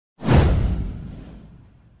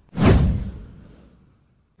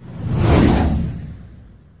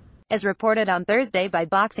As reported on Thursday by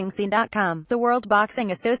BoxingScene.com, the World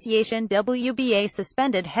Boxing Association WBA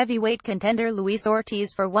suspended heavyweight contender Luis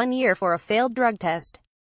Ortiz for 1 year for a failed drug test.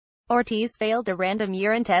 Ortiz failed a random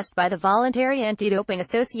urine test by the Voluntary Anti-Doping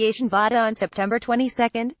Association (WADA) on September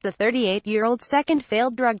 22, the 38-year-old's second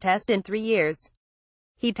failed drug test in 3 years.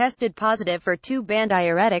 He tested positive for 2 banned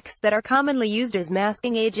diuretics that are commonly used as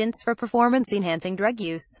masking agents for performance-enhancing drug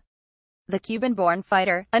use. The Cuban-born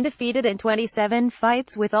fighter, undefeated in 27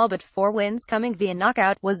 fights with all but 4 wins coming via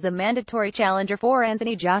knockout, was the mandatory challenger for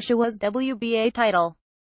Anthony Joshua's WBA title.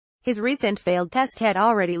 His recent failed test had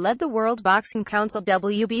already led the World Boxing Council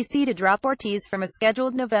WBC to drop Ortiz from a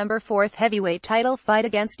scheduled November 4 heavyweight title fight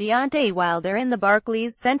against Deontay Wilder in the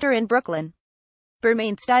Barclays Center in Brooklyn.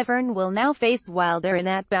 Bermane Stiverne will now face Wilder in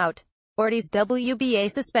that bout. Ortiz's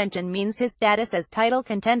WBA suspension means his status as title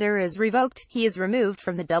contender is revoked, he is removed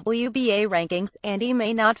from the WBA rankings, and he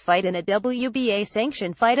may not fight in a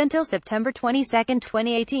WBA-sanctioned fight until September 22,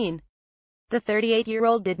 2018. The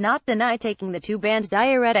 38-year-old did not deny taking the 2 banned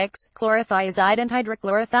diuretics, chlorothiazide and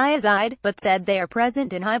hydrochlorothiazide, but said they are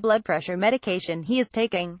present in high blood pressure medication he is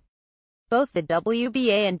taking. Both the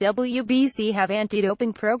WBA and WBC have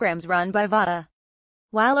anti-doping programs run by WADA.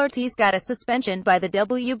 While Ortiz got a suspension by the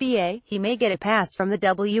WBA, he may get a pass from the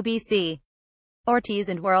WBC. Ortiz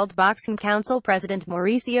and World Boxing Council President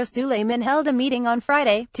Mauricio Suleiman held a meeting on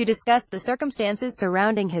Friday to discuss the circumstances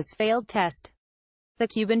surrounding his failed test. The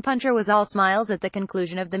Cuban puncher was all smiles at the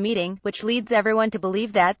conclusion of the meeting, which leads everyone to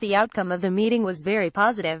believe that the outcome of the meeting was very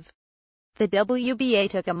positive. The WBA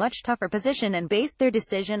took a much tougher position and based their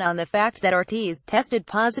decision on the fact that Ortiz tested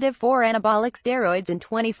positive for anabolic steroids in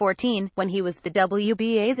 2014, when he was the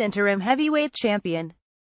WBA's interim heavyweight champion.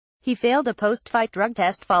 He failed a post-fight drug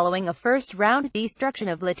test following a first-round destruction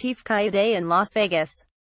of Latif Kayode in Las Vegas.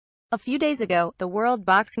 A few days ago, the World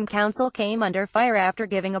Boxing Council came under fire after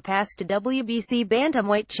giving a pass to WBC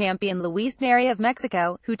bantamweight champion Luis Neri of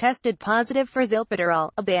Mexico, who tested positive for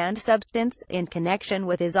zilpeterol, a banned substance, in connection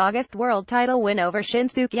with his August world title win over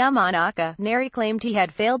Shinsuke Yamanaka. Neri claimed he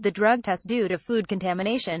had failed the drug test due to food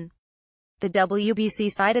contamination. The WBC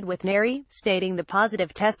sided with Neri, stating the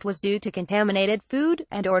positive test was due to contaminated food,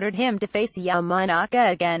 and ordered him to face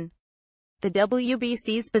Yamanaka again. The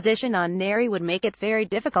WBC's position on Neri would make it very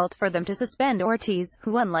difficult for them to suspend Ortiz,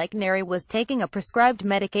 who unlike Neri was taking a prescribed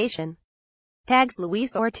medication. Tags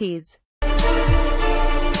Luis Ortiz.